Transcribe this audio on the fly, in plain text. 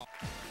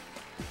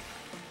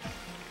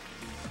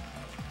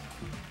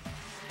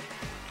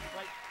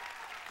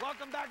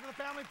Welcome back to the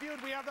Family Feud.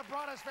 We have the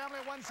Broadus family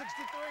at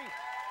 163.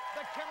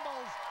 The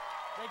Kimbells,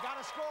 they got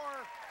a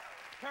score.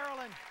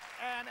 Carolyn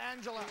and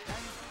Angelica.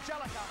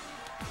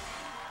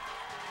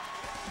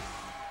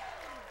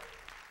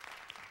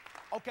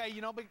 Okay,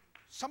 you know, but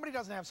somebody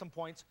doesn't have some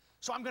points,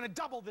 so I'm going to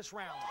double this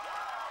round.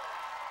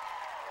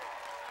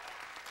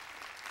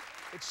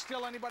 It's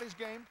still anybody's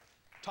game.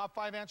 Top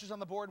 5 answers on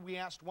the board. We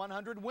asked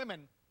 100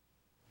 women,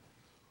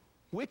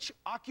 which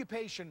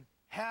occupation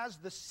has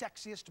the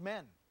sexiest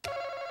men?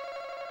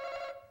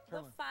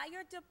 The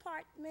fire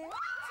department.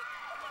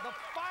 The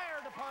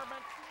fire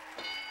department.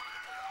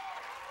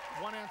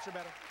 One answer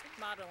better.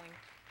 Modeling.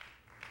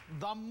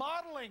 The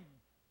modeling.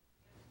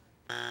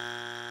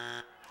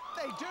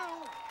 They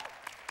do.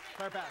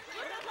 Fair pass.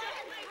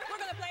 We're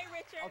gonna play,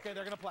 Richard. Okay,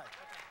 they're gonna play.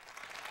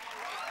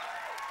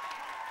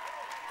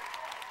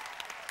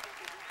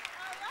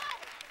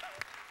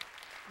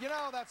 You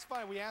know, that's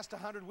fine. We asked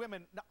 100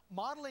 women. Now,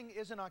 modeling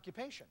is an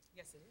occupation.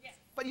 Yes, it is. Yes.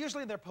 But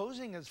usually they're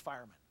posing as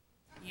firemen.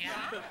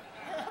 Yeah.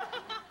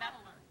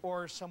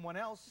 Or someone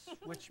else,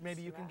 which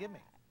maybe you can give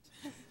me.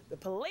 The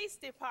police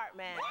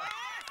department.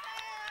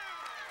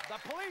 The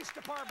police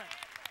department.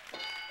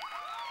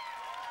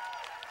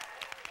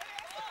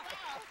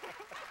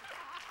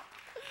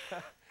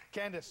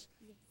 Candace,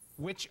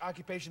 which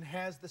occupation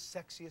has the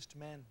sexiest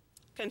men?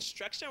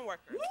 Construction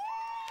workers.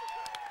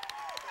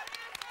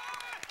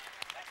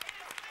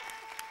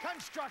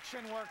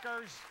 Construction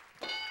workers.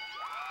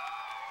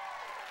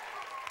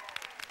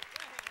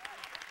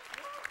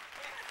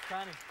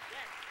 Connie.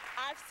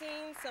 I've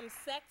seen some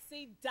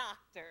sexy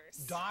doctors.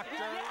 Doctors.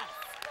 Yes.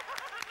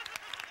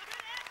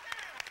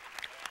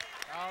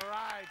 All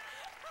right.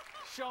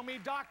 Show me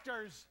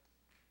doctors.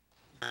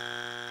 Oh.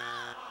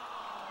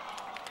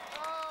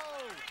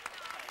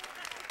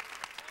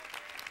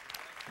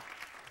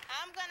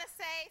 I'm gonna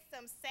say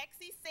some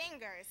sexy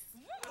singers.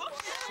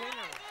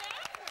 Singers.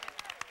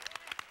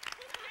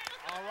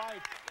 All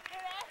right.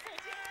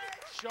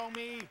 Show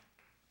me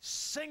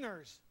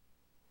singers.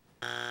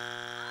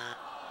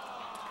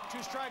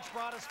 2 strikes,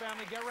 Broadus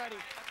family. Get ready.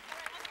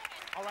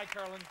 All right,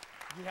 Carolyn,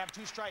 you have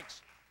 2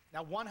 strikes.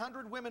 Now,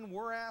 100 women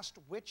were asked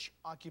which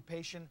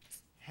occupation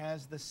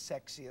has the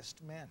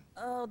sexiest men.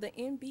 Oh, the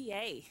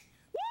NBA.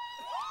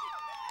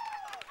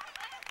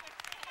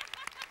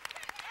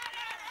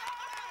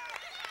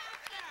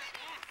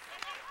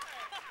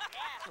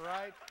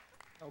 Right?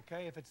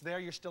 Okay, if it's there,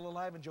 you're still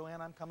alive. And Joanne,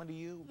 I'm coming to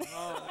you.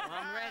 Oh,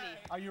 I'm ready.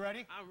 Are you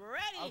ready? I'm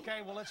ready.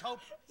 Okay, well, let's hope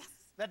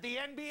that the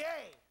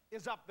NBA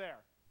is up there.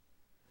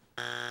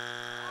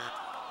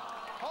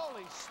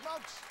 Holy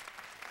smokes.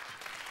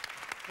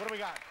 What do we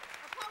got?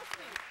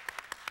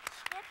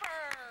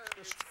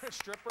 Strippers.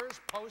 Strippers,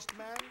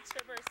 postmen.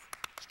 Strippers.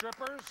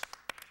 Strippers,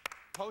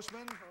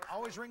 postman,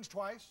 always rings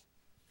twice.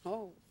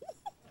 Oh.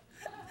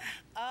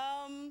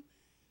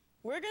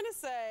 We're gonna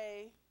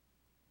say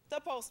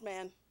the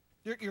postman.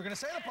 You're gonna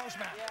say the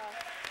postman?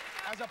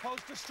 Yeah. As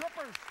opposed to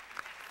strippers.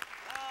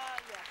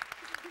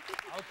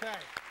 Yeah. Okay.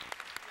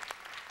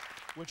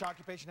 Which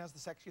occupation has the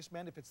sexiest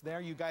men? If it's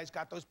there, you guys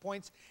got those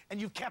points, and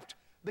you've kept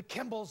the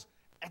Kimbells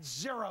at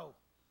 0.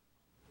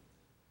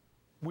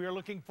 We're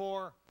looking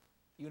for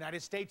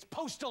United States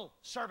Postal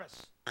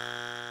Service.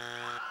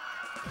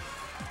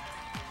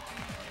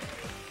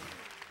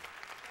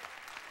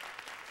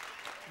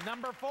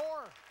 Number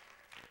 4.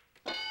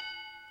 Actor.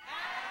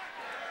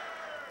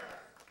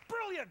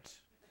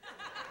 Brilliant.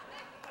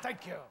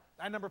 Thank you.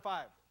 And number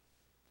 5.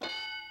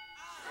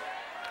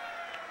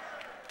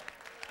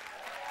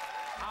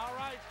 All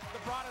right, the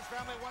Broadus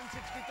family at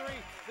 163,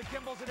 the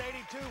Kimbells at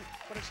 82,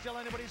 but it's still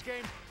anybody's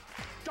game.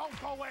 Don't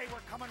go away,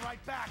 we're coming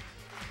right back.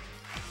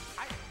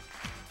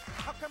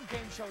 How come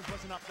game shows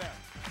wasn't up there?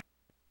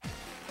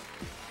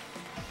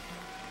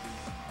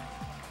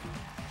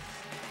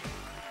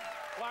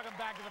 Welcome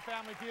back to the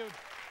Family Feud.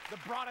 The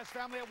Broadus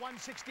family at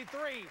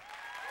 163,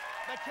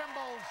 the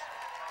Kimbells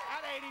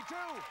at 82,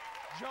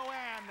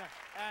 Joanne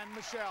and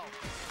Michelle.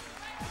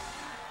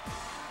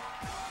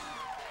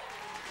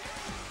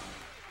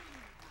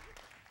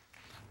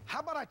 How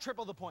about I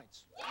triple the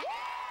points?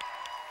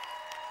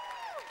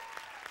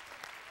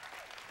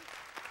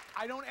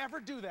 I don't ever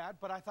do that,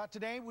 but I thought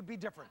today would be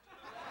different.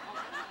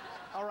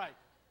 All right.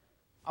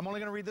 I'm only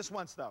going to read this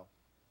once, though.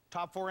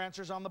 Top 4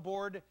 answers on the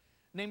board.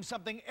 Name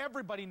something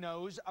everybody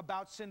knows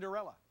about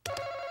Cinderella.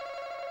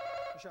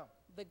 Michelle.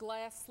 The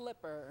glass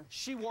slipper.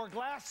 She wore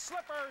glass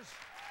slippers.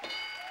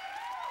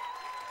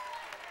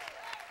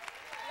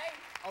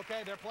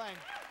 Okay, they're playing.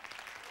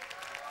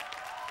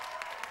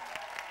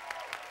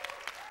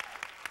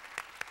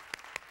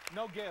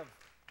 No give.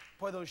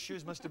 Boy, those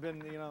shoes must have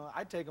been, you know,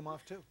 I'd take them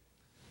off, too.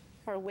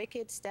 Her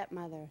wicked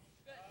stepmother.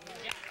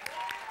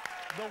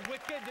 The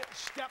wicked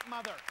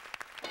stepmother.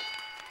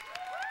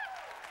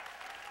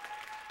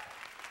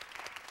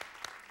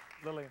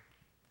 Lillian.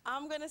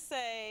 I'm gonna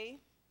say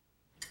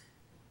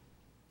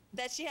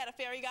that she had a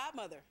fairy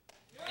godmother.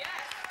 Yes.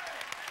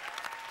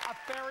 A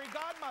fairy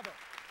godmother.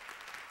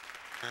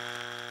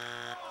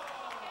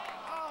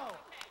 Oh.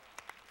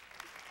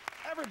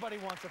 Everybody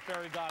wants a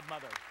fairy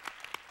godmother.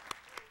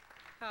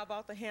 How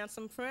about the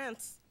handsome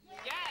prince?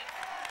 Yes.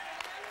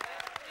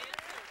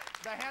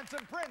 The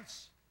handsome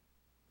prince.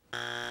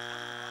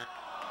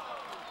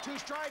 2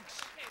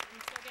 strikes. Okay, we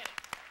can still get it.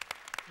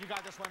 You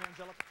got this one,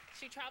 Angelica.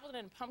 She traveled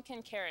in a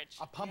pumpkin carriage.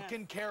 A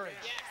pumpkin carriage.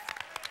 Yes.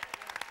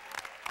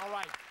 All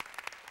right.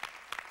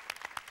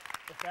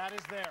 If that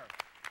is there,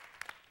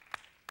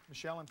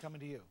 Michelle, I'm coming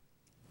to you.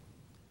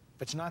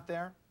 If it's not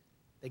there,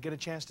 they get a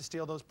chance to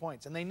steal those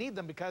points. And they need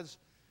them because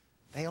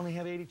they only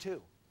have 82.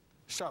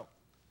 So,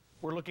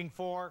 we're looking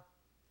for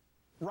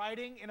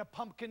riding in a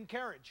pumpkin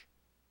carriage.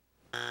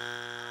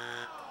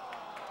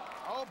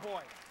 Oh,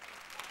 boy.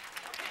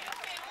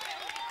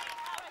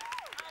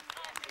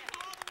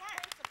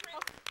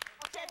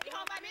 Be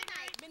home by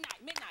midnight.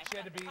 Midnight.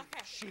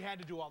 She had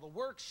to do all the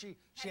work. She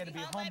had to be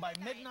home by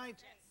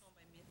midnight.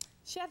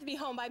 She had to be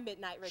home by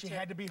midnight, Richard. She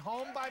had to be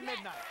home by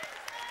midnight.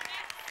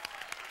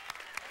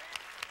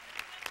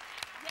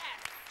 Yes.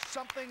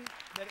 Something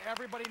that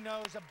everybody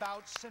knows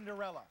about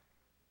Cinderella.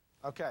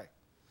 Okay.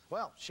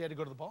 Well, she had to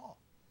go to the ball.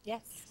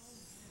 Yes.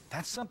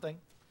 That's something.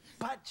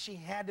 But she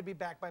had to be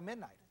back by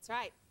midnight. That's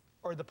right.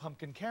 Or the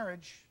pumpkin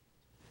carriage.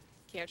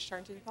 Carriage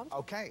turned to the pumpkin.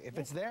 Okay, if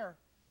it's there,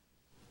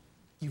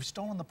 you've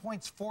stolen the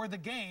points for the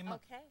game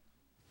Okay.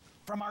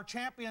 from our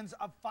champions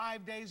of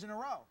 5 days in a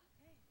row.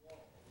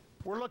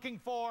 We're looking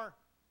for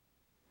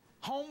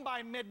home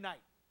by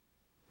midnight.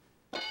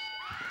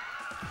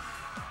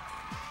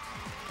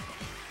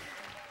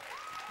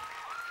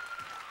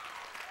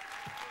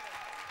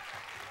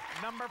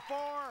 Number 4.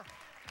 5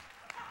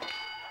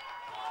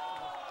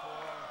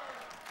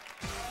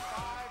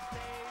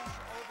 days,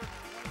 over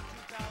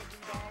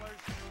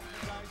 $22,000. You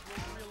guys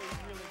were really,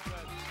 really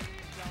good.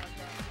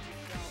 Angelica,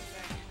 Michelle,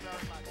 thank you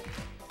very much.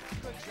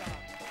 Good job.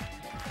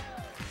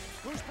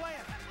 Who's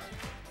playing?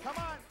 Come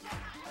on.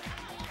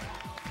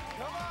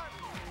 Come on.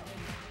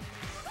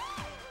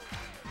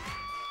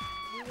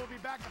 We will be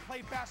back to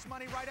play Fast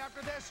Money right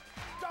after this.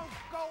 Don't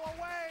go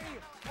away.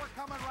 We're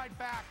coming right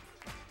back.